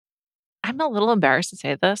I'm a little embarrassed to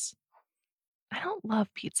say this. I don't love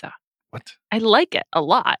pizza. What? I like it a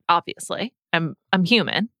lot, obviously. I'm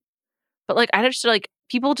human. But like I just like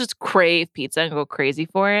people just crave pizza and go crazy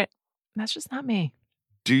for it. That's just not me.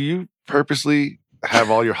 Do you purposely have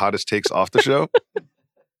all your hottest takes off the show?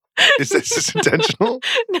 Is this intentional?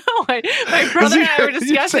 No, my brother and I were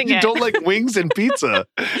discussing you don't like wings and pizza.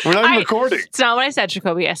 We're not even recording. It's not what I said,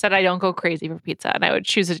 Jacoby. I said I don't go crazy for pizza, and I would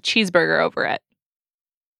choose a cheeseburger over it.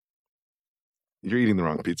 You're eating the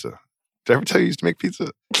wrong pizza. Did I ever tell you used to make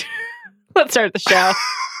pizza? Let's start the show.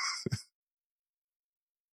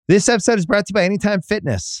 This episode is brought to you by Anytime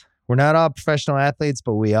Fitness. We're not all professional athletes,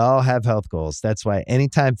 but we all have health goals. That's why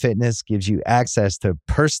Anytime Fitness gives you access to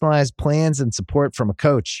personalized plans and support from a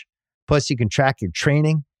coach. Plus, you can track your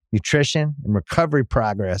training, nutrition, and recovery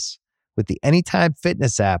progress with the Anytime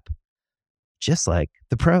Fitness app, just like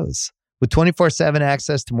the pros. With 24/7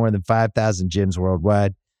 access to more than 5,000 gyms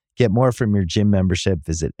worldwide, get more from your gym membership.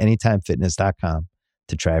 Visit anytimefitness.com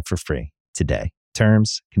to try it for free today.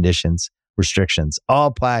 Terms, conditions, restrictions all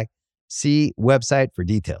apply. See website for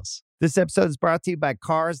details. This episode is brought to you by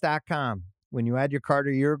Cars.com. When you add your car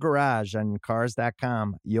to your garage on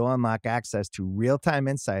Cars.com, you'll unlock access to real-time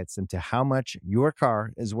insights into how much your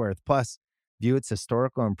car is worth. Plus, view its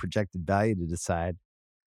historical and projected value to decide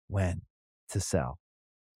when to sell.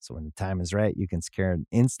 So when the time is right, you can secure an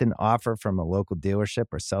instant offer from a local dealership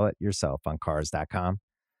or sell it yourself on Cars.com.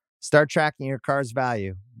 Start tracking your car's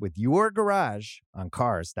value with your garage on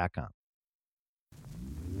Cars.com.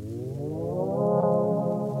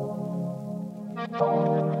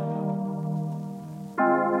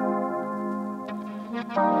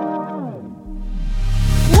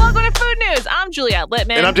 Welcome to Food News. I'm Juliette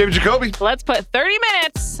Littman. And I'm David Jacoby. Let's put 30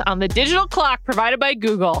 minutes on the digital clock provided by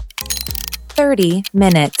Google. 30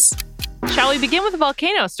 minutes. Shall we begin with a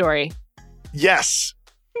volcano story? Yes.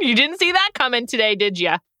 You didn't see that coming today, did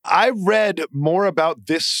you? I read more about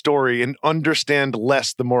this story and understand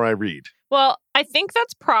less the more I read. Well, I think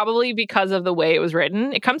that's probably because of the way it was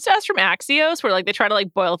written. It comes to us from Axios, where like they try to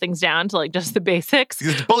like boil things down to like just the basics.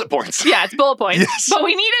 It's bullet points. Yeah, it's bullet points. Yes. But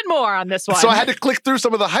we needed more on this one. So I had to click through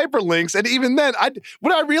some of the hyperlinks. And even then,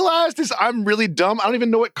 what I realized is I'm really dumb. I don't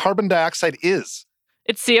even know what carbon dioxide is.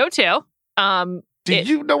 It's CO2. Do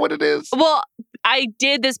you know what it is? Well, I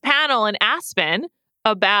did this panel in Aspen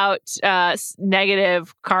about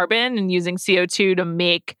negative carbon and using CO2 to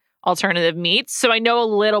make alternative meats. So I know a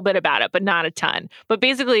little bit about it, but not a ton. But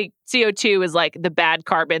basically, CO2 is like the bad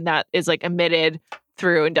carbon that is like emitted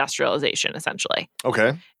through industrialization, essentially.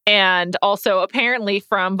 Okay. And also apparently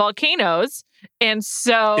from volcanoes. And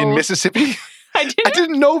so... In Mississippi? I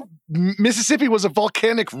didn't know Mississippi was a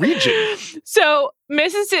volcanic region. So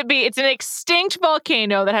Mississippi, it's an extinct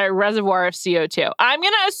volcano that had a reservoir of CO2. I'm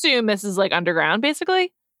going to assume this is like underground,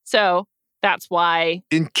 basically. So that's why.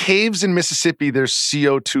 In caves in Mississippi, there's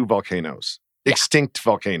CO2 volcanoes. Yeah. Extinct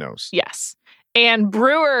volcanoes. Yes. And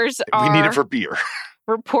brewers We need it for beer.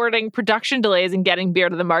 reporting production delays in getting beer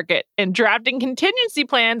to the market and drafting contingency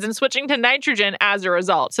plans and switching to nitrogen as a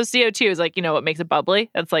result. So CO2 is like, what makes it bubbly?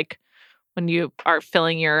 That's like when you are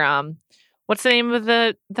filling your, what's the name of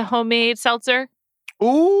the homemade seltzer?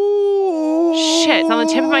 Ooh. Shit, it's on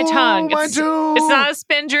the tip of my tongue. It's not a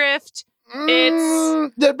Spindrift.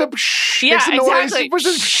 It's... Yeah, exactly.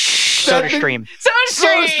 Soda Stream.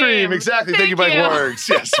 Soda Stream, exactly. Thank you, Mike Works.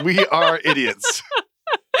 Yes, we are idiots.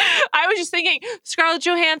 I was just thinking, Scarlett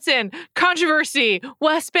Johansson, controversy,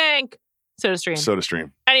 West Bank, Soda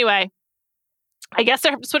Stream. Anyway, I guess I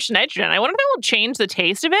have to switch to nitrogen. I wonder if it will change the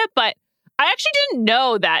taste of it, but I actually didn't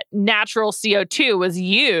know that natural CO2 was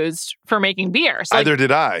used for making beer. So either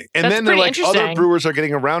did I. And then they're like, other brewers are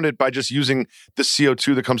getting around it by just using the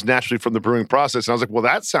CO2 that comes naturally from the brewing process. And I was like, well,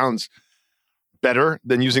 that sounds better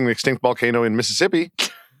than using the extinct volcano in Mississippi.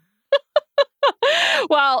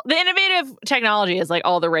 Well, the innovative technology is like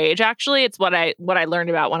all the rage, actually. It's what I learned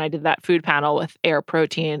about when I did that food panel with Air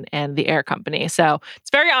Protein and the Air Company. So it's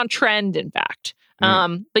very on trend, in fact.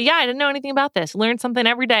 But yeah, I didn't know anything about this. Learned something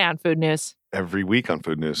every day on Food News. Every week on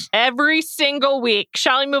Food News. Every single week.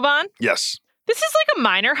 Shall we move on? Yes. This is like a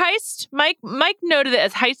minor heist. Mike noted it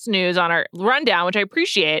as heist news on our rundown, which I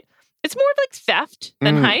appreciate. It's more like theft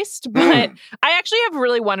than heist, but I actually have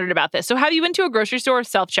really wondered about this. So have you been to a grocery store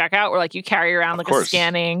self-checkout where like you carry around like a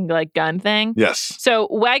scanning like gun thing? Yes. So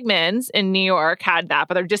Wegmans in New York had that,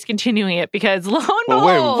 but they're discontinuing it because lo and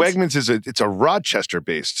behold. Wait, Wegmans it's a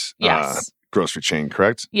Rochester-based grocery chain,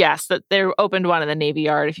 correct? Yes, that they opened one in the Navy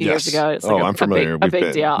Yard a few years ago. It's like I'm familiar. A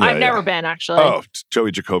big deal. I've never been, actually. Oh, Joey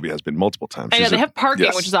Jacoby has been multiple times. I know, they have parking,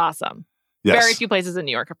 which is awesome. Yes. Very few places in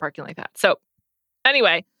New York have parking like that. So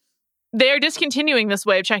anyway, They're discontinuing this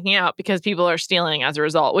way of checking out because people are stealing as a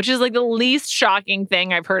result, which is like the least shocking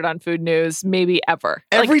thing I've heard on food news maybe ever.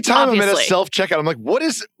 Every time obviously. I'm at a self-checkout, I'm like, what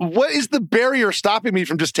is the barrier stopping me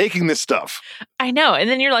from just taking this stuff? I know. And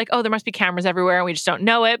then you're like, oh, there must be cameras everywhere and we just don't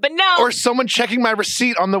know it. But no. Or someone checking my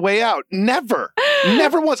receipt on the way out. Never.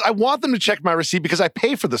 Never once. I want them to check my receipt because I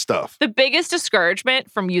pay for the stuff. The biggest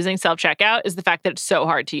discouragement from using self-checkout is the fact that it's so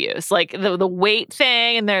hard to use. Like the weight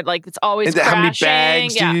thing, and they're like, it's always crashing. How many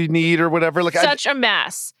bags do you need or whatever? Like Such a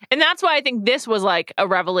mess. And that's why I think this was like a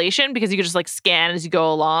revelation, because you could just like scan as you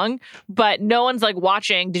go along. But no one's like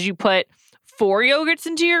watching. Did you put 4 yogurts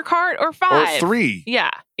into your cart or 5? Or 3. Yeah,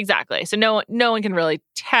 exactly. So no one can really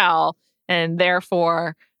tell. And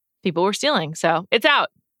therefore, people were stealing. So it's out.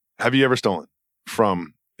 Have you ever stolen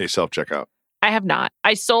from a self-checkout? I have not.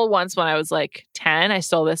 I stole once when I was like 10. I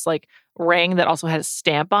stole this like ring that also had a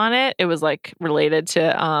stamp on it. It was like related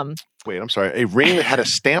to Wait, I'm sorry. A ring that had a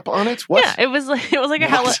stamp on it? What? Yeah, it was like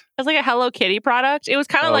a Hello Kitty product. It was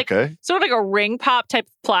kind of like sort of like a ring pop type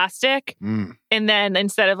of plastic. And then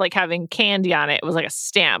instead of like having candy on it, it was like a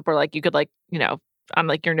stamp, or like you could like, on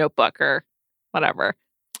like your notebook or whatever.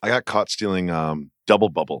 I got caught stealing Double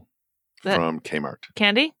Bubble from Kmart.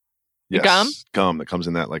 Candy? Yes, gum that comes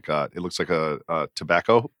in that like it looks like a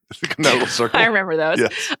tobacco in that little circle. I remember those.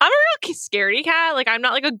 Yes. I'm a real scaredy cat. Like, I'm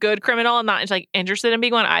not like a good criminal. I'm not like interested in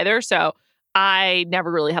being one either. So I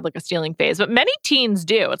never really had like a stealing phase, but many teens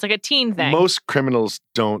do. It's like a teen thing. Most criminals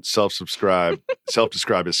don't self-describe as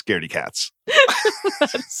scaredy cats.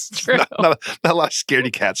 That's true. not a lot of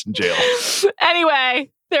scaredy cats in jail.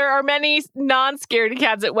 Anyway, there are many non-scaredy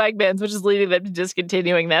cats at Wegmans, which is leading them to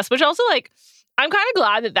discontinuing this, which also like, I'm kind of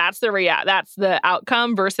glad that that's the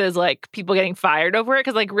outcome versus like people getting fired over it.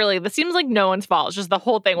 Cause like really, this seems like no one's fault. It's just the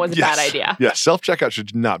whole thing was a bad idea. Yeah. Self-checkout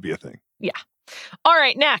should not be a thing. Yeah. All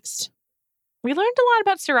right. Next, we learned a lot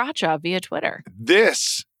about Sriracha via Twitter.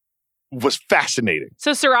 This was fascinating.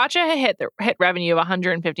 So Sriracha hit revenue of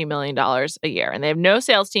 $150 million a year, and they have no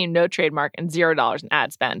sales team, no trademark, and $0 in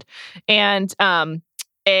ad spend. And,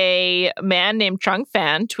 a man named Trung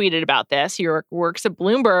Phan tweeted about this. He works at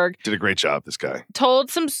Bloomberg. Did a great job, this guy.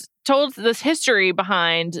 Told this history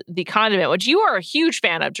behind the condiment, which you are a huge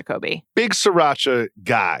fan of, Jacoby. Big Sriracha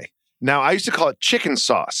guy. Now, I used to call it chicken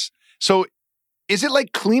sauce. So is it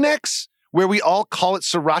like Kleenex, where we all call it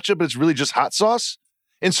Sriracha, but it's really just hot sauce?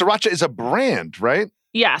 And Sriracha is a brand, right?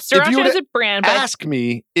 Yeah, Sriracha is a brand. But ask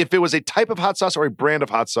me if it was a type of hot sauce or a brand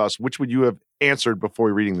of hot sauce, which would you have answered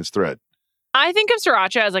before reading this thread? I think of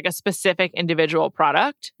Sriracha as like a specific individual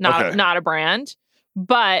product, not a brand.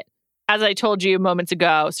 But as I told you moments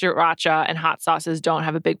ago, Sriracha and hot sauces don't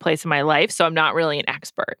have a big place in my life, so I'm not really an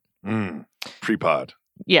expert. Pre-pod.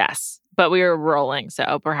 Yes, but we were rolling,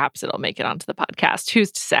 so perhaps it'll make it onto the podcast.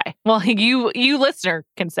 Who's to say? Well, you listener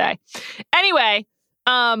can say. Anyway,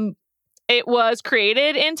 it was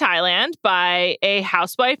created in Thailand by a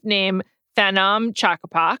housewife named Thanom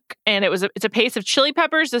Chakapak, and it's a paste of chili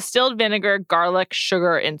peppers, distilled vinegar, garlic,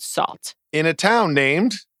 sugar, and salt. In a town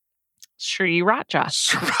named Sriracha.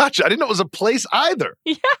 Sriracha. I didn't know it was a place either.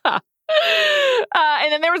 Yeah. And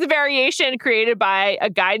then there was a variation created by a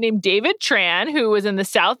guy named David Tran, who was in the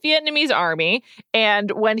South Vietnamese army.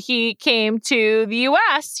 And when he came to the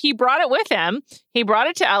U.S., he brought it with him. He brought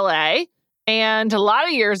it to L.A., and a lot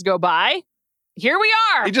of years go by. Here we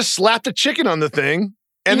are. He just slapped a chicken on the thing.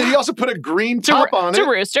 And then he also put a green top on it. It's a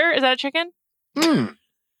rooster. Is that a chicken?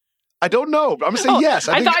 I don't know. I'm going to say yes.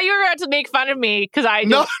 I thought you were about to make fun of me because I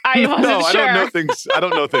wasn't sure. I don't know things. I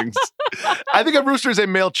don't know things. I think a rooster is a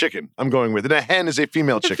male chicken, I'm going with. And a hen is a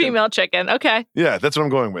female chicken. Female chicken. Okay. Yeah, that's what I'm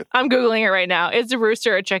going with. I'm Googling it right now. Is a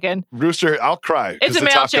rooster a chicken? Rooster, I'll cry. It's a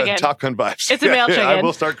male chicken. Top Gun vibes. It's a male chicken. I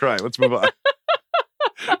will start crying. Let's move on.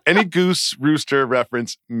 Any goose rooster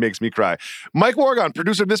reference makes me cry. Mike Wargon,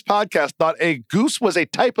 producer of this podcast, thought a goose was a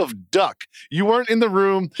type of duck. You weren't in the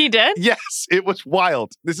room. He did? Yes, it was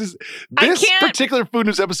wild. This particular Food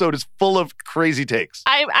News episode is full of crazy takes.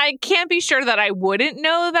 I can't be sure that I wouldn't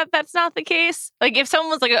know that that's not the case. Like if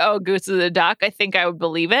someone was like, "Oh, goose is a duck," I think I would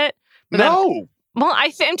believe it. But no.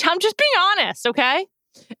 I'm just being honest, okay?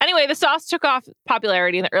 Anyway, the sauce took off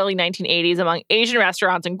popularity in the early 1980s among Asian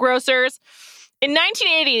restaurants and grocers. In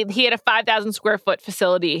 1980, he had a 5,000 square foot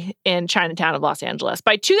facility in Chinatown of Los Angeles.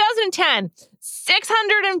 By 2010,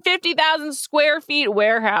 650,000 square feet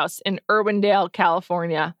warehouse in Urbandale,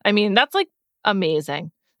 California. I mean, that's like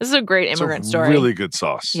amazing. This is a great immigrant story. Really good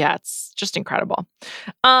sauce. Yeah, it's just incredible.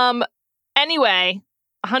 Anyway,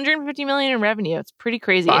 150 million in revenue. It's pretty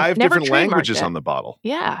crazy. 5 different languages on the bottle.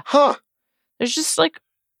 Yeah. Huh. There's just like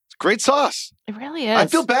Great sauce. It really is. I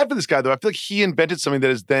feel bad for this guy, though. I feel like he invented something that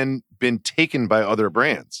has then been taken by other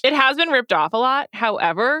brands. It has been ripped off a lot.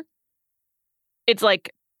 However, it's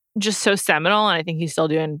like just so seminal, and I think he's still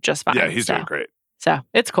doing just fine. Yeah, he's doing great. So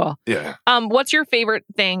it's cool. Yeah. What's your favorite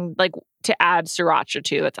thing like to add sriracha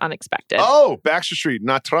to that's unexpected? Oh, Baxter Street,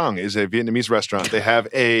 Nha Trang is a Vietnamese restaurant. They have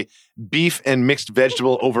a beef and mixed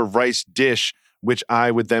vegetable over rice dish, which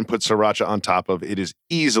I would then put sriracha on top of. It is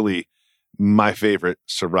easily my favorite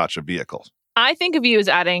sriracha vehicle. I think of you as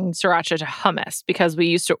adding sriracha to hummus because we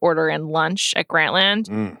used to order in lunch at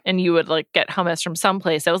Grantland and you would like get hummus from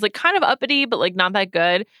someplace that was like kind of uppity, but like not that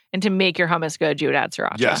good. And to make your hummus good, you would add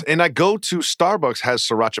sriracha. Yes. And I go to Starbucks has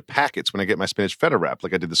sriracha packets when I get my spinach feta wrap,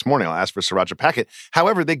 like I did this morning. I'll ask for a sriracha packet.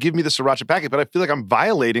 However, they give me the sriracha packet, but I feel like I'm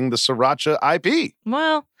violating the sriracha IP.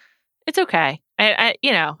 Well, it's okay.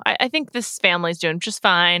 I think this family's doing just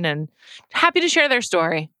fine and happy to share their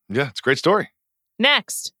story. Yeah, it's a great story.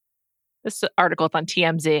 Next. This article is on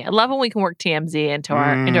TMZ. I love when we can work TMZ into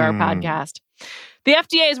our podcast. The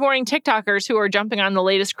FDA is warning TikTokers who are jumping on the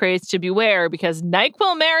latest craze to beware because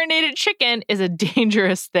NyQuil marinated chicken is a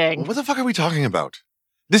dangerous thing. What the fuck are we talking about?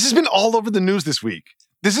 This has been all over the news this week.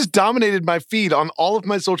 This has dominated my feed on all of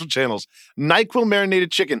my social channels. NyQuil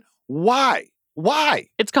marinated chicken. Why? Why?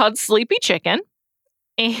 It's called Sleepy Chicken,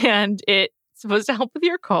 and it's supposed to help with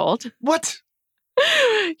your cold. What?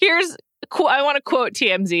 I want to quote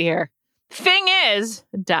TMZ here. Thing is, ...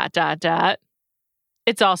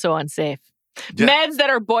 It's also unsafe. Yeah. Meds that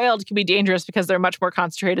are boiled can be dangerous because they're much more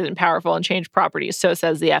concentrated and powerful and change properties, so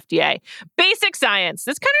says the FDA. Basic science.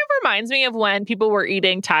 This kind of reminds me of when people were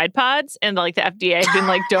eating Tide Pods and like the FDA had been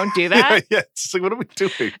like, don't do that. Yeah, it's like, what are we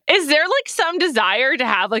doing? Is there like some desire to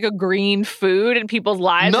have like a green food in people's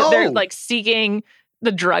lives that they're like seeking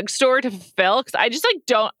the drugstore to fulfill? Because I just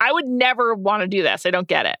like I would never want to do this. I don't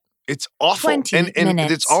get it. It's awful. 20 and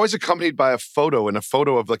minutes. It's always accompanied by a photo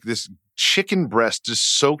of like this chicken breast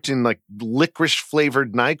just soaked in like licorice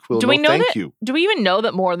flavored NyQuil. Do we even know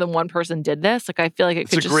that more than one person did this? Like, I feel like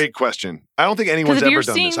it's a great question. I don't think anyone's ever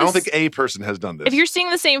done this. I don't think a person has done this. If you're seeing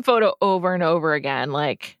the same photo over and over again,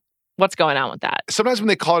 like, what's going on with that? Sometimes when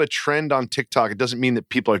they call it a trend on TikTok, it doesn't mean that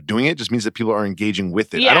people are doing it. It just means that people are engaging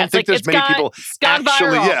with it. Yeah, I don't think there's many people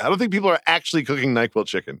actually. Viral. Yeah, I don't think people are actually cooking NyQuil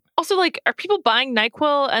chicken. Also, like, are people buying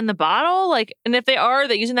NyQuil in the bottle? Like, and if they are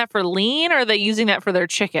they using that for lean or are they using that for their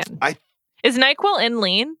chicken? Is NyQuil in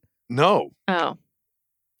lean? No. Oh.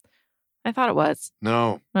 I thought it was.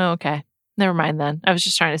 No. Oh, okay. Never mind then. I was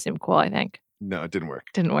just trying to seem cool, I think. No, it didn't work.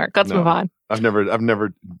 Let's move on. I've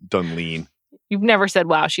never done lean. You've never said,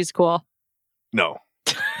 wow, she's cool. No.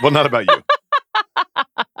 Well, not about you.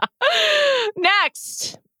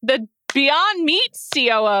 Next, the Beyond Meat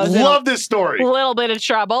COO. Love this story. A little bit of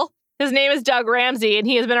trouble. His name is Doug Ramsey, and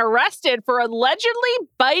he has been arrested for allegedly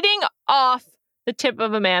biting off the tip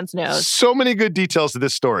of a man's nose. So many good details to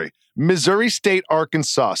this story. Missouri State,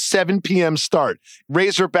 Arkansas, 7 p.m. start.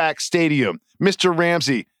 Razorback Stadium. Mr.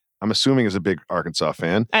 Ramsey, I'm assuming is a big Arkansas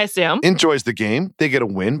fan. I assume. Enjoys the game. They get a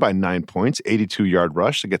win by 9 points, 82-yard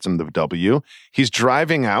rush that gets him the W. He's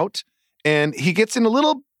driving out, and he gets in a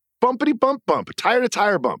little bumpity bump,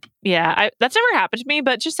 tire-to-tire bump. Yeah, that's never happened to me,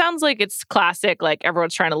 but it just sounds like it's classic, like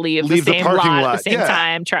everyone's trying to leave the same parking lot at the same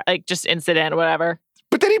time, like just incident, whatever.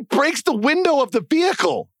 But then he breaks the window of the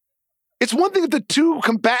vehicle. It's one thing if the two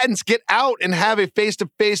combatants get out and have a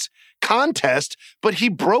face-to-face contest, but he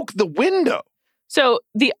broke the window. So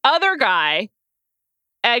the other guy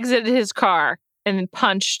exited his car and then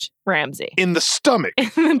punched Ramsey. In the stomach.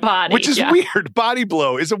 In the body. Which is weird. Body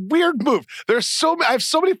blow is a weird move. I have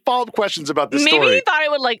so many follow-up questions about this story. Maybe he thought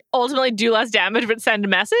it would like ultimately do less damage but send a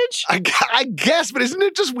message? I guess, but isn't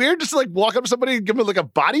it just weird just to like walk up to somebody and give them like a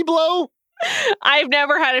body blow? I've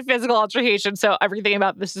never had a physical altercation, so everything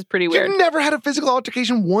about this is pretty weird. You've never had a physical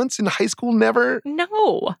altercation once in high school? Never?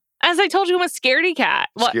 No. As I told you, I'm a scaredy cat.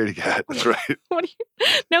 What? Scaredy cat, that's right.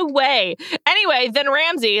 No way. Anyway, then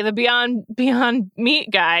Ramsey, the Beyond Meat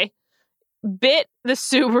guy, bit the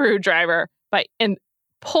Subaru driver and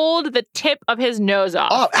pulled the tip of his nose off.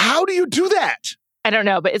 Oh, how do you do that? I don't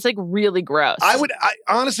know, but it's like really gross. I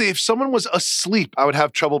honestly, if someone was asleep, I would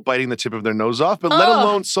have trouble biting the tip of their nose off, but let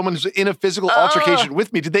alone someone who's in a physical altercation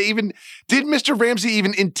with me. Did Mr. Ramsey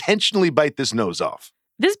even intentionally bite this nose off?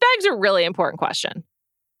 This begs a really important question.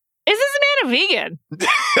 Is this man a vegan?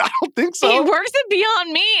 I don't think so. He works at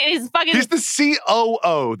Beyond Meat and he's the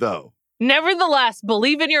COO, though. Nevertheless,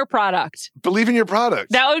 believe in your product. Believe in your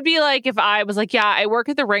product. That would be like if I was like, yeah, I work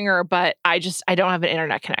at the Ringer, but I don't have an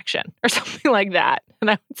internet connection or something like that.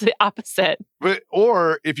 And I would say opposite.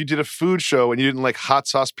 Or if you did a food show and you didn't like hot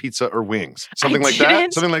sauce pizza or wings. Something like that?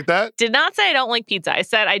 didn't. Something like that? Did not say I don't like pizza. I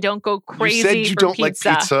said I don't go crazy You said you for don't pizza.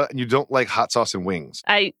 like pizza and you don't like hot sauce and wings.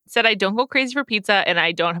 I said I don't go crazy for pizza and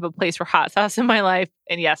I don't have a place for hot sauce in my life.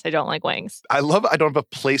 And yes, I don't like wings. I don't have a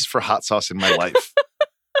place for hot sauce in my life.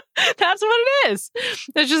 That's what it is.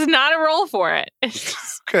 There's just not a role for it. It's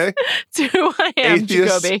just, Okay. it's who I am,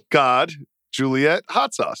 Atheist, Jacoby. God, Juliet,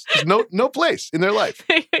 hot sauce. There's no place in their life.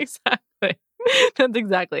 Exactly. That's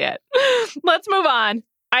exactly it. Let's move on.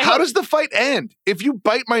 How does the fight end? If you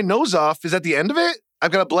bite my nose off, is that the end of it?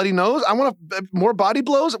 I've got a bloody nose. I want more body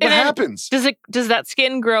blows. What happens? Does that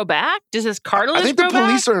skin grow back? Does his cartilage I think grow the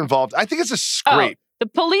police back? are involved. I think it's a scrape. The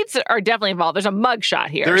police are definitely involved. There's a mug shot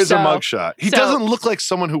here. There is a mug shot. He so- doesn't look like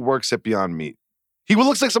someone who works at Beyond Meat. He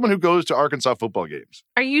looks like someone who goes to Arkansas football games.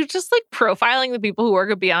 Are you just like profiling the people who work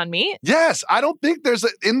at Beyond Meat? Yes, I don't think there's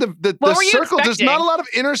in the What were you circle. There's expecting? not a lot of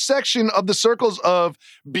intersection of the circles of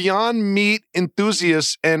Beyond Meat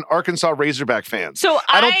enthusiasts and Arkansas Razorback fans. So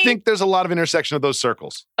I don't think there's a lot of intersection of those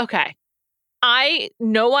circles. Okay. I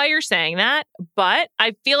know why you're saying that, but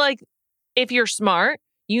I feel like if you're smart,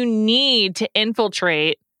 you need to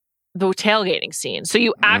infiltrate the tailgating scene. So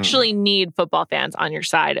you actually need football fans on your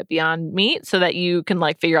side at Beyond Meat so that you can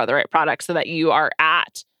like figure out the right product so that you are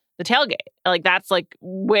at the tailgate. Like that's like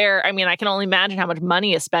where, I mean, I can only imagine how much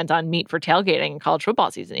money is spent on meat for tailgating in college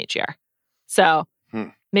football season each year. So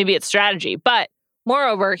maybe it's strategy, but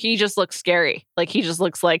moreover, he just looks scary. Like he just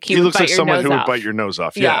looks like he would looks bite like your someone nose who off. would bite your nose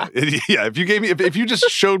off. Yeah. Yeah. If you just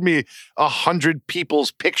showed me 100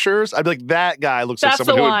 people's pictures, I'd be like, that guy looks like That's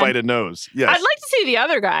someone the who would one. bite a nose. Yes. I'd like to see the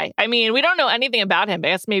other guy. I mean, we don't know anything about him. I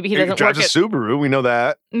guess maybe he doesn't drives work a Subaru. We know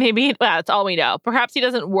that. well, that's all we know. Perhaps he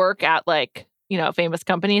doesn't work at like, famous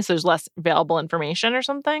companies, so there's less available information or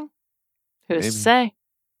something. Who's to say?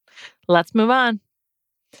 Let's move on.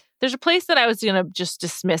 There's a place that I was going to just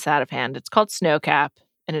dismiss out of hand. It's called Snowcap,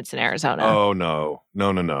 and it's in Arizona. Oh, no.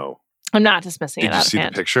 No. I'm not dismissing Did it you out see of the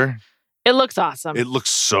hand. picture? It looks awesome. It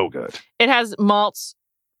looks so good. It has malts,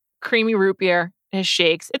 creamy root beer, it has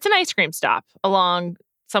shakes. It's an ice cream stop along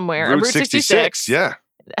somewhere. Route 66. Yeah.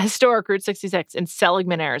 Historic Route 66 in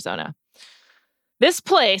Seligman, Arizona. This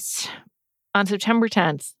place, on September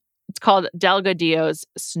 10th, it's called Delgadillo's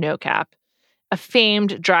Snowcap, a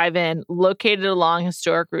famed drive-in located along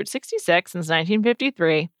historic Route 66 since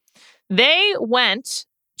 1953. They went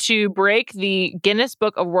to break the Guinness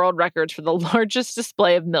Book of World Records for the largest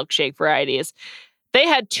display of milkshake varieties. They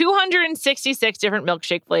had 266 different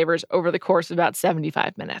milkshake flavors over the course of about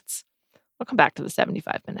 75 minutes. We'll come back to the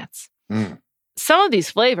 75 minutes. Some of these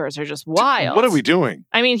flavors are just wild. What are we doing?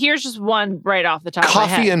 I mean, here's just one right off the top of my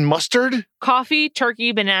head. Coffee and mustard? Coffee,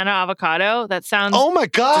 turkey, banana, avocado. That sounds Oh my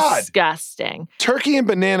God. disgusting. Turkey and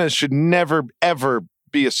bananas should never, ever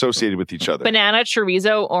be associated with each other. Banana,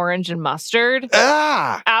 chorizo, orange, and mustard.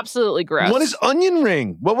 Ah! Absolutely gross. What is onion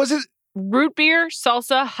ring? What was it? root beer,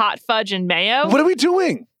 salsa, hot fudge, and mayo? What are we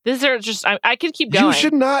doing? These are just, I could keep going.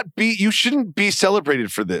 You shouldn't be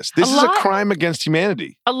celebrated for this. This is a crime against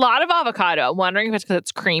humanity. A lot of avocado. I'm wondering if it's because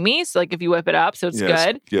it's creamy. So like if you whip it up, so it's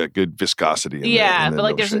good. Yeah, good viscosity. In Yeah, the but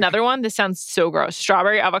like there's milkshake. another one. This sounds so gross.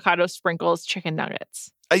 Strawberry, avocado, sprinkles, chicken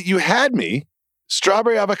nuggets. You had me.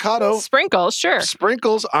 Strawberry avocado. Sprinkles, sure.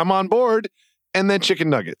 Sprinkles, I'm on board. And then chicken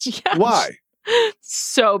nuggets. Yeah. Why?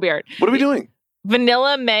 So weird. What are we doing?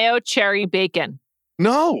 Vanilla, mayo, cherry, bacon.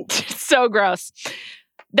 No. So gross.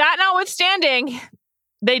 That notwithstanding,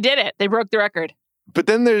 they did it. They broke the record. But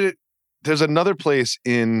then there's another place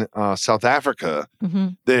in South Africa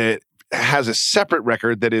that has a separate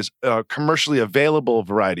record that is commercially available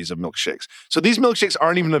varieties of milkshakes. So these milkshakes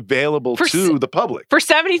aren't even available to the public. For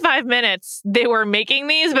 75 minutes, they were making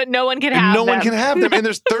these, but no one can have them. No one can have them. And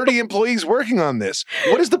there's 30 employees working on this.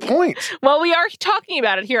 What is the point? Well, we are talking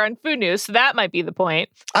about it here on Food News, so that might be the point.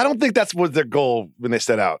 I don't think that's what their goal when they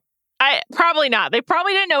set out. Probably not. They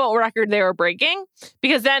probably didn't know what record they were breaking,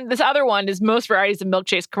 because then this other one is most varieties of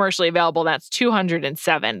milkshakes commercially available. That's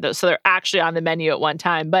 207. So they're actually on the menu at one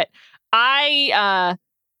time. But I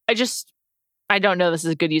don't know this is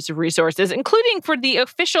a good use of resources, including for the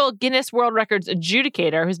official Guinness World Records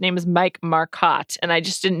adjudicator, whose name is Mike Marcotte. And I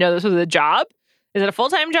just didn't know this was a job. Is it a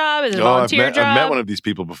full-time job? Is it a volunteer job? I've met one of these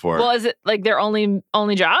people before. Well, is it like their only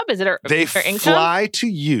job? Is it they their income? fly to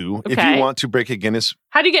you if you want to break a Guinness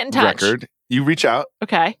How do you get in touch? record. You reach out.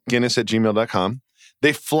 Okay. Guinness@gmail.com.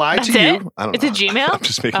 They fly That's to it? you. I don't It's know. a Gmail? I'm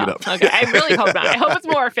just making it up. Okay. I really hope not. I hope it's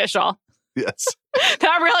more official. Yes.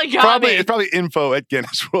 That really got Probably me. it's probably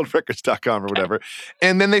info@GuinnessWorldRecords.com or whatever.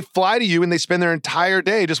 And then they fly to you and they spend their entire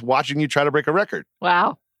day just watching you try to break a record.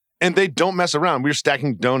 Wow. And they don't mess around. We were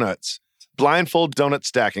stacking donuts, blindfold donut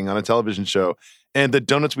stacking on a television show. And the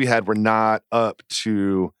donuts we had were not up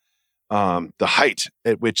to the height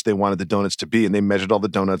at which they wanted the donuts to be. And they measured all the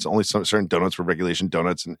donuts. Only some certain donuts were regulation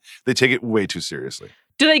donuts. And they take it way too seriously.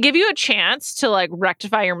 Do they give you a chance to like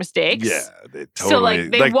rectify your mistakes? Yeah, they totally. So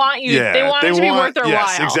like they want you. They want it to be worth their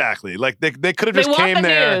yes, while. exactly. Like they could have They just want came the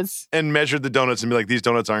there news. and measured the donuts and be like, these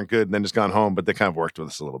donuts aren't good, and then just gone home. But they kind of worked with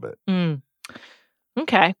us a little bit. Mm.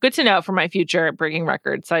 Okay, good to know for my future at breaking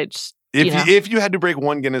records. I just If you had to break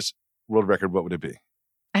one Guinness World Record, what would it be?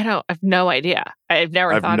 I have no idea. I've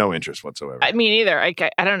never I have thought. no interest whatsoever. Me neither. I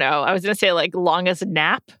don't know. I was gonna say like longest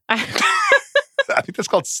nap. I think that's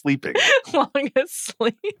called sleeping. Longest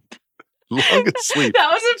sleep. Longest sleep. That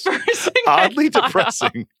was the first thing. Oddly I thought of.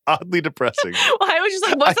 depressing. Oddly depressing. Well, I was just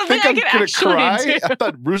like, what's something I I'm can gonna actually cry. do? I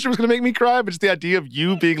thought Rooster was gonna make me cry, but just the idea of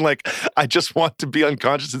you being like, I just want to be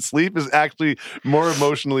unconscious and sleep is actually more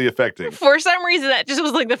emotionally affecting. For some reason, that just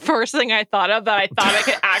was like the first thing I thought of that I thought I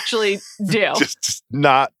could actually do. just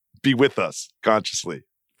not be with us consciously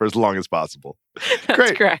for as long as possible. That's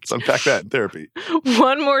Great. correct. Let's unpack that in therapy.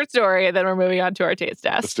 One more story, and then we're moving on to our taste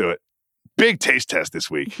Let's test. do it. Big taste test this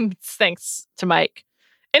week. Thanks to Mike.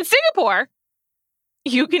 In Singapore,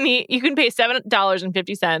 you can pay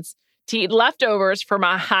 $7.50 to eat leftovers from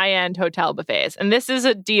a high-end hotel buffets. And this is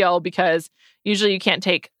a deal because usually you can't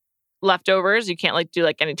take leftovers. You can't do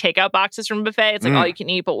any takeout boxes from a buffet. It's like all you can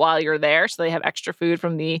eat, but while you're there, so they have extra food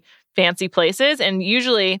from the fancy places. And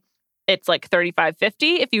usually it's like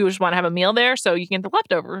 $35.50 if you just want to have a meal there. So you can get the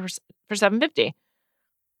leftovers for $7.50.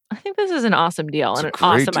 I think this is an awesome deal and an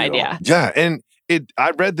awesome idea. Yeah, and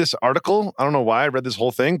I read this article. I don't know why I read this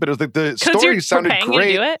whole thing, but it was like the story sounded paying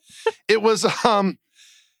great. You to do it? It was like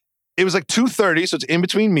 2:30, so it's in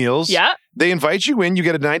between meals. Yeah. They invite you in. You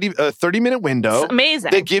get a 30-minute window. It's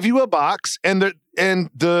amazing. They give you a box, and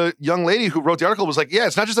the young lady who wrote the article was like, "Yeah,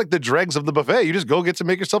 it's not just like the dregs of the buffet. You just go get to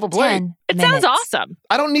make yourself a plate. 10 It minutes. sounds awesome.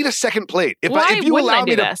 I don't need a second plate. If Why you wouldn't I allow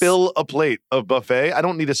do me to this? fill a plate of buffet, I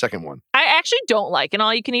don't need a second one. I actually don't like an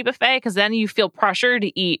all-you-can-eat buffet because then you feel pressure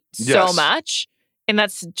to eat so Yes. much, and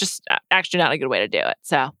that's just actually not a good way to do it.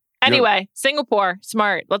 So anyway, Singapore,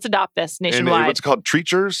 smart. Let's adopt this And nationwide, what's it called?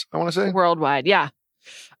 Treachers, I want to say. worldwide. Yeah.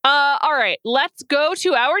 All right, let's go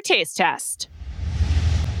to our taste test.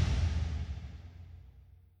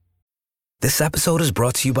 This episode is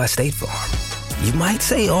brought to you by State Farm. You might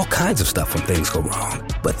say all kinds of stuff when things go wrong,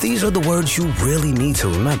 but these are the words you really need to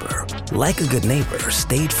remember. Like a good neighbor,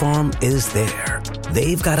 State Farm is there.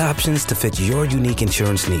 They've got options to fit your unique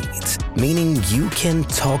insurance needs, meaning you can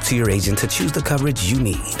talk to your agent to choose the coverage you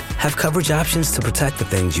need, have coverage options to protect the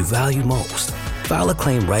things you value most, file a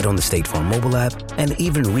claim right on the State Farm mobile app, and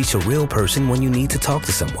even reach a real person when you need to talk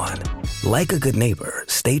to someone. Like a good neighbor,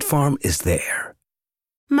 State Farm is there.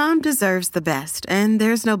 Mom deserves the best, and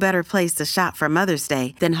there's no better place to shop for Mother's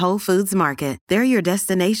Day than Whole Foods Market. They're your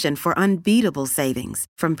destination for unbeatable savings,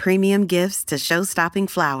 from premium gifts to show-stopping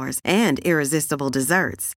flowers and irresistible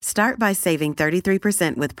desserts. Start by saving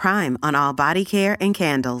 33% with Prime on all body care and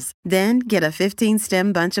candles. Then get a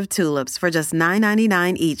 15-stem bunch of tulips for just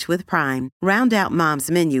 $9.99 each with Prime. Round out Mom's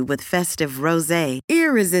menu with festive rosé,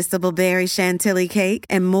 irresistible berry chantilly cake,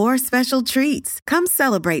 and more special treats. Come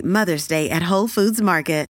celebrate Mother's Day at Whole Foods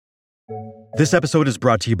Market. This episode is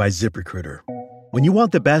brought to you by ZipRecruiter. When you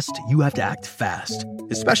want the best, you have to act fast,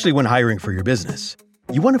 especially when hiring for your business.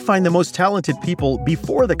 You want to find the most talented people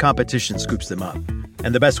before the competition scoops them up.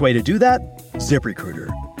 And the best way to do that? ZipRecruiter.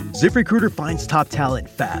 ZipRecruiter finds top talent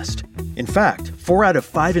fast. In fact, 4 out of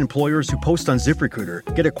 5 employers who post on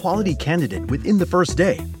ZipRecruiter get a quality candidate within the first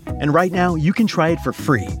day. And right now, you can try it for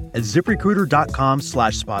free at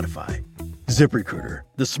ZipRecruiter.com/Spotify. ZipRecruiter,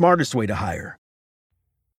 the smartest way to hire.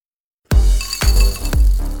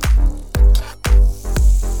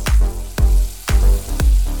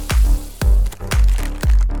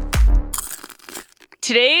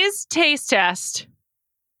 Today's taste test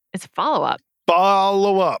is a follow-up.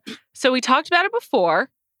 Follow up. So we talked about it before.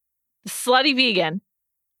 The Slutty Vegan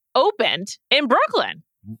opened in Brooklyn,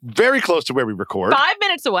 Very close to where we record. 5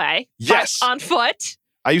 minutes away. Yes. On foot.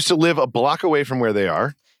 I used to live a block away from where they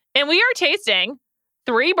are. And we are tasting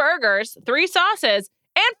 3 burgers, 3 sauces,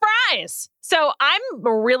 and fries. So I'm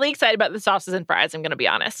really excited about the sauces and fries, I'm going to be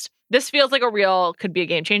honest. This feels like could be a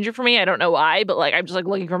game changer for me. I don't know why, but I'm just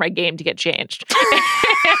looking for my game to get changed.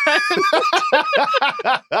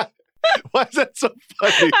 Why is that so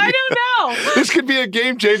funny? I don't know. This could be a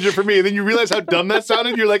game changer for me. And then you realize how dumb that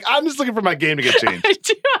sounded. You're like, I'm just looking for my game to get changed. I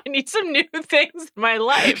do. I need some new things in my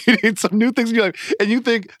life. You need some new things in your life. And you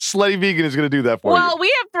think Slutty Vegan is going to do that for you. Well,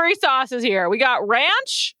 we have 3 sauces here. We got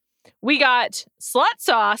ranch, we got slut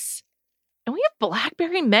sauce, and we have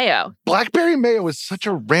blackberry mayo. Blackberry mayo is such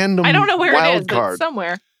a random I don't know where wild it is, card. but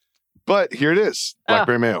somewhere. But here it is.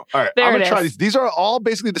 Blackberry mayo. All right. there I'm going it to try is. these. These are all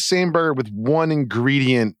basically the same burger with one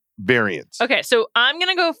ingredient variance. Okay, so I'm going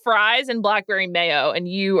to go fries and blackberry mayo, and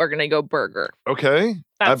you are going to go burger. Okay.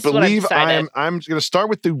 That's I what I've believe decided. I'm going to start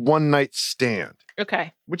with the one night stand,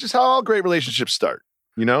 Okay, which is how all great relationships start,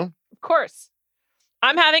 you know? of course.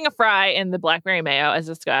 I'm having a fry in the blackberry mayo, as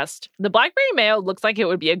discussed. The blackberry mayo looks like it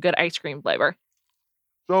would be a good ice cream flavor.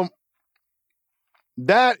 So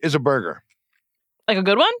that is a burger. Like a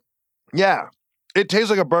good one? Yeah. It tastes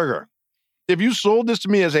like a burger. If you sold this to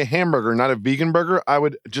me as a hamburger, not a vegan burger, I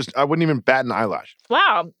wouldn't even bat an eyelash.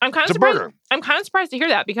 Wow. I'm kind It's of a surprised. burger. I'm kind of surprised to hear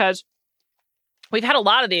that because we've had a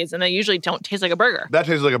lot of these and they usually don't taste like a burger. That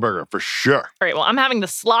tastes like a burger for sure. All right, well, I'm having the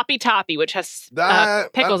sloppy toppy, which has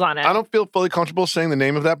pickles on it. I don't feel fully comfortable saying the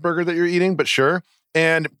name of that burger that you're eating, but sure.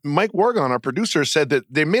 And Mike Wargon, our producer, said that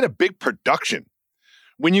they made a big production.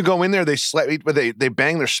 When you go in there, they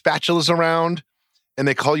bang their spatulas around and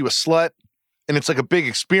they call you a slut. And it's like a big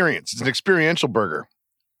experience. It's an experiential burger.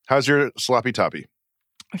 How's your sloppy toppy?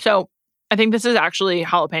 So I think this is actually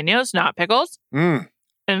jalapenos, not pickles. Mm.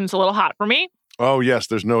 And it's a little hot for me. Oh yes,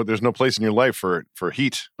 there's no place in your life for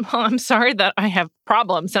heat. Well, I'm sorry that I have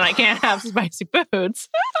problems and I can't have spicy foods.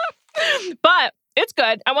 But it's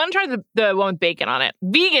good. I want to try the one with bacon on it.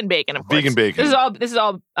 Vegan bacon, of course. Vegan bacon. This is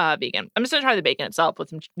all vegan. I'm just gonna try the bacon itself with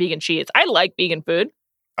some vegan cheese. I like vegan food.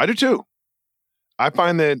 I do too. I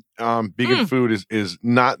find that vegan food is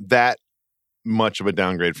not that much of a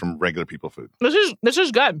downgrade from regular people food. This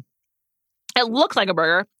is good. It looks like a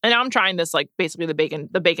burger, and now I'm trying this like basically the bacon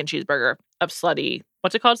cheeseburger of Slutty.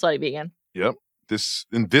 What's it called? Slutty Vegan. Yep.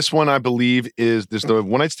 This one I believe is there's the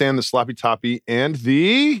one night stand, the sloppy toppy, and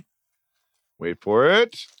the wait for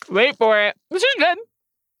it. This is good.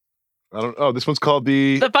 This one's called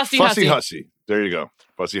the Fussy Hussy. There you go.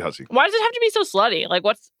 Fussy Hussy. Why does it have to be so slutty? Like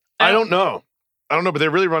what's I don't know, but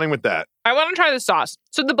they're really running with that. I want to try the sauce.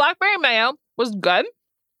 So the blackberry mayo was good,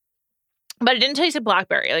 but it didn't taste like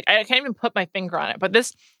blackberry. Like I can't even put my finger on it. But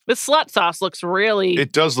this slut sauce looks really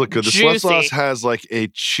It does look good. The juicy. slut sauce has like a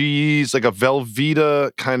cheese, like a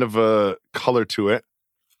Velveeta kind of a color to it.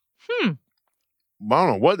 I don't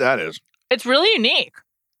know what that is. It's really unique.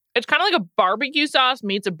 It's kind of like a barbecue sauce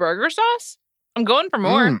meets a burger sauce. I'm going for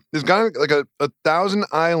more. It's got like a Thousand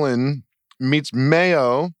Island meets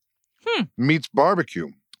mayo meets barbecue.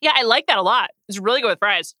 Yeah, I like that a lot. It's really good with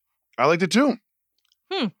fries. I liked it too.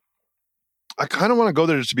 I kind of want to go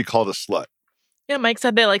there just to be called a slut. Yeah, Mike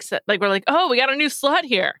said we're like, oh, we got a new slut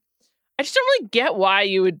here. I just don't really get why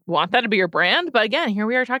you would want that to be your brand. But again, here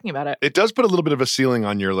we are talking about it. It does put a little bit of a ceiling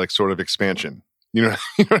on your like sort of expansion. You know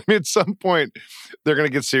what I mean? At some point, they're going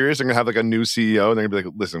to get serious. They're going to have like a new CEO. And they're going to be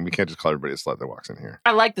like, listen, we can't just call everybody a slut that walks in here.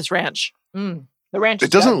 I like this ranch. The ranch.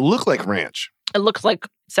 It doesn't look like ranch. It looks like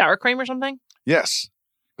sour cream or something. Yes.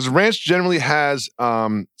 Because ranch generally has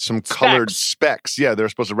some colored specks. Yeah, they're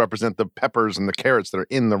supposed to represent the peppers and the carrots that are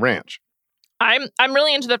in the ranch. I'm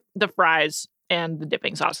really into the fries and the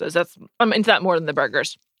dipping sauces. I'm into that more than the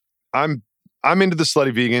burgers. I'm into the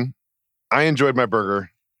Slutty Vegan. I enjoyed my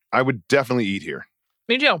burger. I would definitely eat here.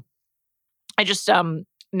 Me too. I just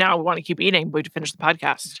now want to keep eating, but we finish the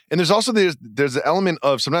podcast. And there's also there's the element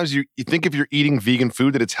of sometimes you think if you're eating vegan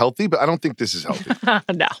food that it's healthy, but I don't think this is healthy.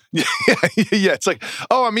 No. Yeah, it's like,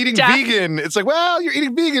 oh, I'm eating vegan. It's like, well, you're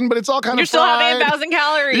eating vegan, but it's all kind You're of still fried. having 1,000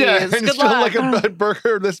 calories. Yeah, and Good it's still luck. like a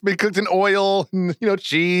burger that's been cooked in oil and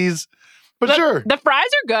cheese. But sure, the fries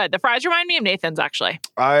are good. The fries remind me of Nathan's actually.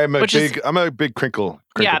 I'm a big crinkle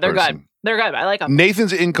yeah, they're person. good. They're good. I like them.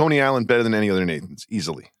 Nathan's in Coney Island better than any other Nathan's,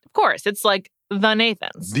 easily. Of course, it's like the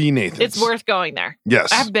Nathan's. The Nathan's. It's worth going there.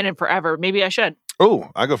 Yes. I haven't been in forever. Maybe I should.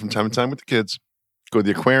 Oh, I go from time to time with the kids. Go to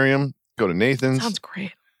the aquarium. Go to Nathan's. Sounds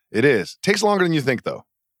great. It is. Takes longer than you think, though.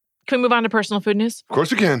 Can we move on to personal food news? Of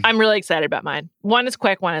course we can. I'm really excited about mine. One is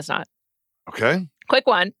quick, one is not. Okay. Quick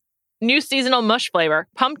one. New seasonal mush flavor,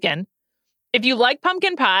 pumpkin. If you like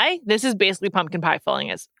pumpkin pie, this is basically pumpkin pie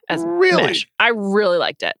filling as really? mush. I really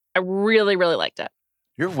liked it. I really, really liked it.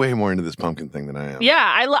 You're way more into this pumpkin thing than I am. Yeah,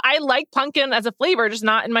 I like pumpkin as a flavor, just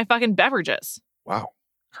not in my fucking beverages. Wow.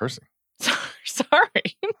 Cursing.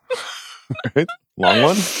 Sorry. Right? Long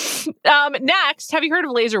one? Next, have you heard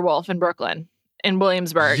of Laser Wolf in Brooklyn? in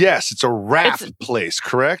Williamsburg. Yes, it's a wrap place,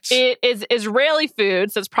 correct? It is Israeli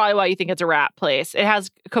food, so that's probably why you think it's a wrap place. It has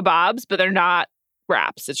kebabs, but they're not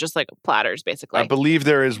wraps. It's just like platters, basically. I believe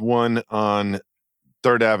there is one on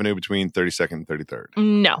 3rd Avenue between 32nd and 33rd.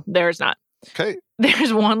 No, there's not. Okay.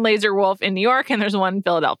 There's one Laser Wolf in New York, and there's one in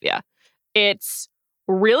Philadelphia. It's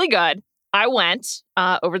really good. I went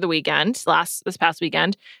over the weekend, this past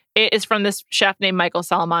weekend. It is from this chef named Michael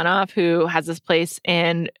Solomonov, who has this place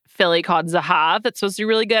in Philly called Zahav that's supposed to be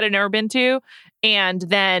really good. I've never been to. And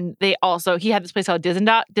then he had this place called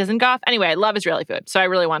Dizengoff. Anyway, I love Israeli food, so I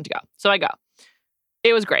really wanted to go. So I go.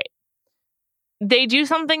 It was great. They do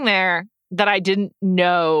something there that I didn't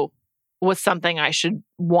know was something I should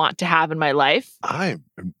want to have in my life.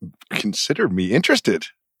 Consider me interested.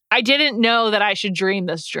 I didn't know that I should dream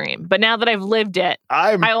this dream, but now that I've lived it,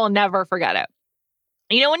 I will never forget it.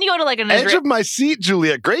 You know, when you go to like an edge of my seat,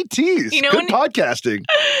 Juliet. Great tease. You know, good podcasting.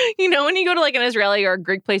 You know, when you go to like an Israeli or a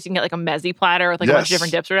Greek place, you can get like a mezzi platter with like a bunch of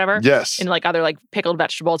different dips or whatever. Yes. And like other like pickled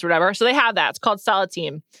vegetables or whatever. So they have that. It's called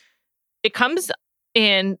salatim. It comes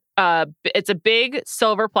in, it's a big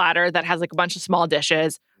silver platter that has like a bunch of small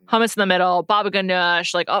dishes, hummus in the middle, baba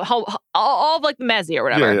ganoush, like all of like the mezzi or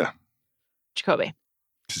whatever. Yeah. Jacoby.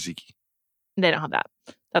 Tzatziki. They don't have that.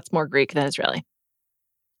 That's more Greek than Israeli.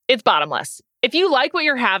 It's bottomless. If you like what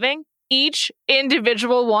you're having, each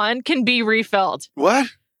individual one can be refilled. What?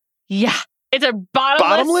 Yeah. It's a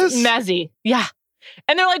bottomless mezzi. Yeah.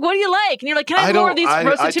 And they're like, what do you like? And you're like, can I have more of these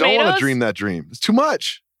roasted tomatoes? I don't want to dream that dream. It's too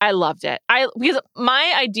much. I loved it. Because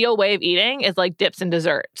my ideal way of eating is like dips and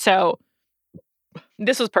dessert. So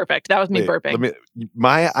this was perfect. That was me burping.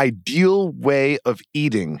 My ideal way of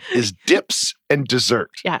eating is dips and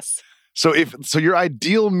dessert. Yes. So your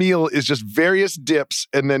ideal meal is just various dips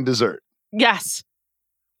and then dessert. Yes.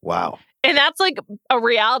 Wow. And that's like a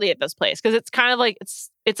reality at this place because it's kind of like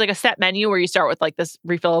it's like a set menu where you start with like this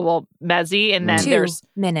refillable mezzi and then there's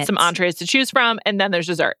some entrees to choose from and then there's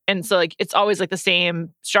dessert. And so like it's always like the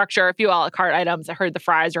same structure, a few a la carte items. I heard the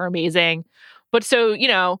fries are amazing. But so, you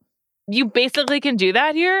know, you basically can do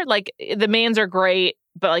that here. Like the mains are great,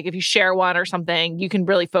 but like if you share one or something, you can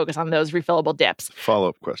really focus on those refillable dips.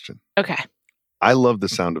 Follow-up question. Okay. I love the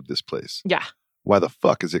sound of this place. Yeah. Why the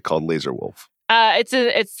fuck is it called Laser Wolf?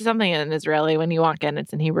 It's something in Israeli. When you walk in,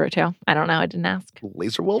 it's in Hebrew too. I don't know. I didn't ask.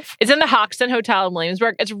 Laser Wolf? It's in the Hoxton Hotel in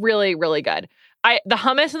Williamsburg. It's really, really good. The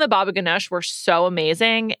hummus and the baba ganoush were so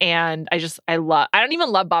amazing, and I don't even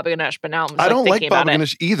love baba ganoush, but now I'm just I don't like baba it.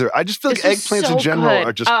 ganoush either. I just feel like eggplants in general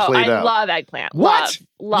are just played out. I love eggplant. What?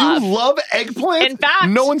 Love. You love eggplant? In fact,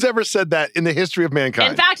 no one's ever said that in the history of mankind.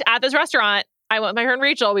 In fact, at this restaurant, I went with my friend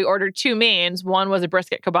Rachel. We ordered 2 mains. One was a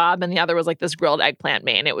brisket kebab, and the other was like this grilled eggplant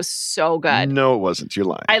main. It was so good. No, it wasn't. You're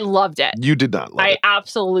lying. I loved it. You did not love it. I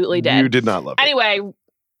absolutely did. You did not love it. Anyway,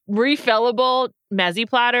 refillable mezzi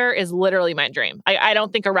platter is literally my dream. I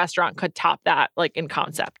don't think a restaurant could top that, like in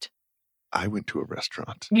concept. I went to a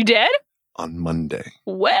restaurant. You did? On Monday.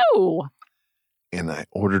 Whoa. And I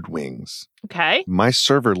ordered wings. Okay. My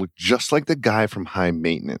server looked just like the guy from High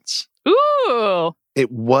Maintenance. Ooh.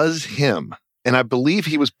 It was him. And I believe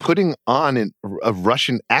he was putting on a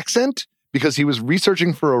Russian accent because he was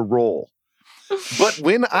researching for a role. But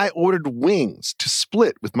when I ordered wings to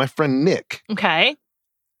split with my friend Nick, okay,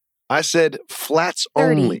 I said flats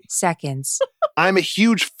 30 only. seconds. I'm a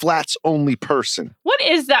huge flats only person. What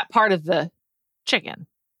is that part of the chicken?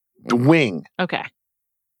 The wing. Okay.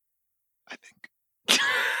 I think.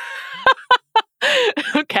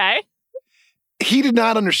 Okay. He did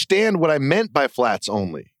not understand what I meant by flats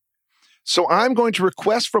only. So I'm going to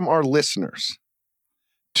request from our listeners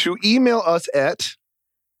to email us at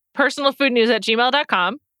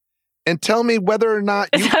personalfoodnews@gmail.com and tell me whether or not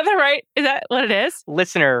Is that right? Is that what it is?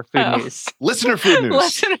 Listener food news. Listener food news.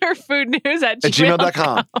 Listener food news at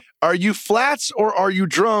gmail.com. Are you flats or are you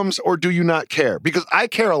drums or do you not care? Because I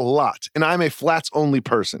care a lot and I'm a flats only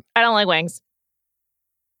person. I don't like wings.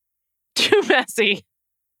 Too messy.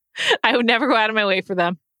 I would never go out of my way for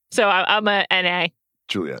them. So I'm a NA.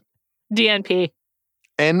 Juliet. DNP.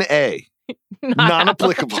 NA.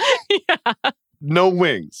 Non-applicable. Yeah. No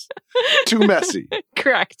wings. Too messy.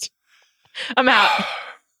 Correct. I'm out.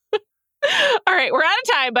 All right, we're out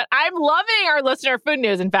of time, but I'm loving our listener food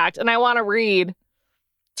news, in fact, and I want to read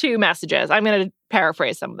 2 messages. I'm going to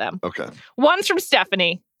paraphrase some of them. Okay. One's from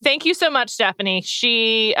Stephanie. Thank you so much, Stephanie.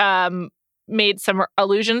 She made some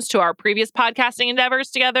allusions to our previous podcasting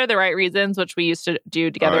endeavors together, The Right Reasons, which we used to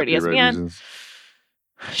do together at ESPN. Right.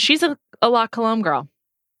 She's a La Colombe girl.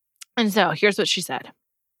 And so here's what she said.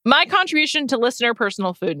 My contribution to listener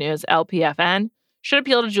personal food news, LPFN, should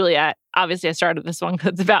appeal to Juliet Obviously, I started this one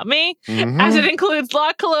because it's about me, Mhm. as it includes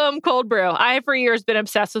La Colombe Cold Brew. I have for years been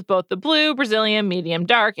obsessed with both the blue, Brazilian medium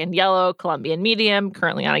dark, and yellow, Colombian medium,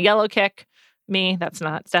 currently on a yellow kick. Me, that's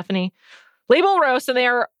not Stephanie. Label roast, and they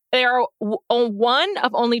are one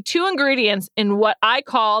of only 2 ingredients in what I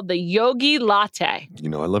call the yogi latte. You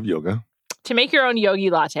know, I love yoga. To make your own yogi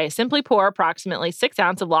latte, simply pour approximately 6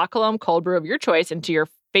 ounces of La Colombe Cold Brew of your choice into your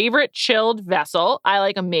favorite chilled vessel. I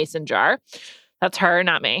like a mason jar. That's her,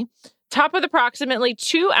 not me. Top with approximately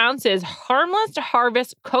 2 ounces Harmless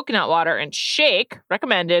Harvest coconut water and shake,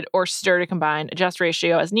 recommended, or stir to combine. Adjust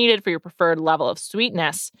ratio as needed for your preferred level of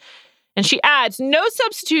sweetness. And she adds, no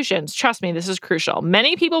substitutions. Trust me, this is crucial.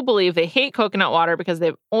 Many people believe they hate coconut water because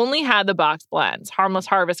they've only had the box blends. Harmless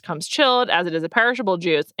Harvest comes chilled as it is a perishable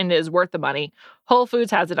juice and it is worth the money. Whole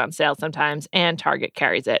Foods has it on sale sometimes and Target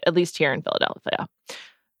carries it, at least here in Philadelphia.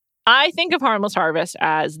 I think of Harmless Harvest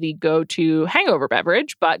as the go-to hangover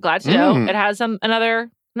beverage, but glad to know it has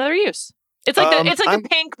another use. It's like the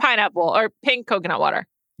pink pineapple or pink coconut water.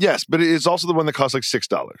 Yes, but it is also the one that costs like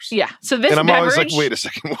 $6. Yeah. So this and I'm beverage, always like, wait a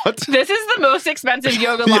second, what? This is the most expensive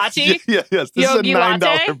yoga latte. Yes. This Yogi is a $9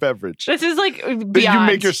 latte? beverage This is like beyond. that you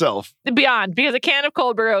make yourself. Beyond, because a can of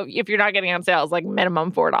cold brew, if you're not getting on sale, is like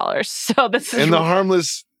minimum $4. So this is And the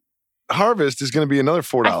Harmless Harvest is going to be another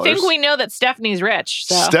 $4. I think we know that Stephanie's rich.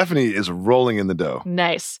 So. Stephanie is rolling in the dough.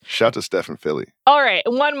 Nice. Shout to Steph in Philly. All right,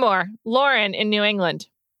 one more. Lauren in New England.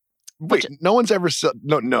 Wait, no one's ever said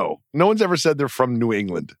no one's ever said they're from New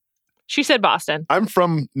England. She said Boston. I'm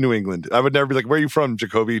from New England. I would never be like, where are you from,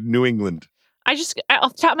 Jacoby? New England. I just,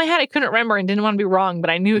 off the top of my head, I couldn't remember and didn't want to be wrong, but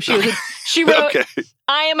I knew she was. She wrote, Okay.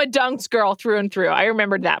 I am a Dunks girl through and through. I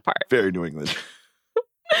remembered that part. Very New England.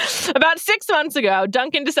 About 6 months ago,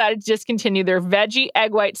 Dunkin' decided to discontinue their veggie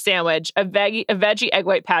egg white sandwich, a veggie egg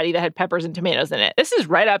white patty that had peppers and tomatoes in it. This is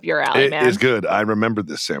right up your alley, man. It is good. I remember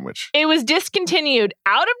this sandwich. It was discontinued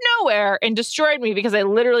out of nowhere and destroyed me because I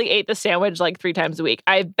literally ate the sandwich like 3 times a week.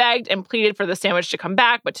 I begged and pleaded for the sandwich to come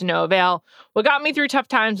back, but to no avail. What got me through tough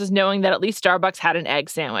times was knowing that at least Starbucks had an egg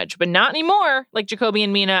sandwich, but not anymore. Like Jacoby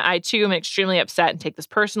and Mina, I too am extremely upset and take this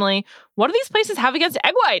personally. What do these places have against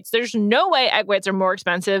egg whites? There's no way egg whites are more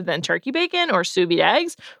expensive than turkey bacon or sous vide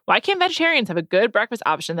eggs. Why can't vegetarians have a good breakfast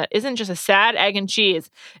option that isn't just a sad egg and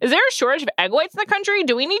cheese? Is there a shortage of egg whites in the country?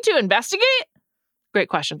 Do we need to investigate? Great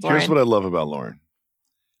questions, Lauren. Here's what I love about Lauren.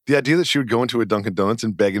 The idea that she would go into a Dunkin' Donuts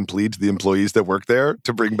and beg and plead to the employees that work there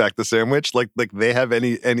to bring back the sandwich, like they have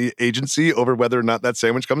any agency over whether or not that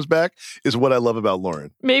sandwich comes back, is what I love about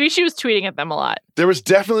Lauren. Maybe she was tweeting at them a lot. There was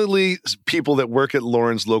definitely people that work at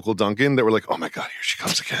Lauren's local Dunkin' that were like, oh my God, here she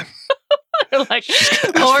comes again. They're like, Ask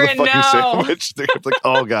for the Lauren, fucking no. sandwich. They're like,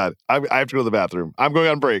 oh God, I have to go to the bathroom. I'm going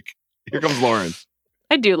on break. Here comes Lauren.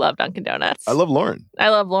 I do love Dunkin' Donuts. I love Lauren. I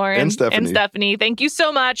love Lauren. And Stephanie. Thank you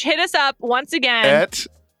so much. Hit us up once again. At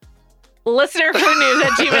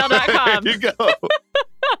listenerfoodnews@gmail.com. There you go.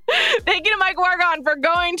 Thank you to Mike Wargon for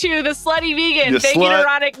going to the Slutty Vegan. You Thank you slut. to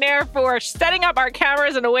Ronick Nair for setting up our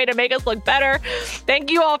cameras in a way to make us look better.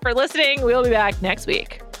 Thank you all for listening. We'll be back next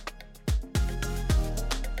week.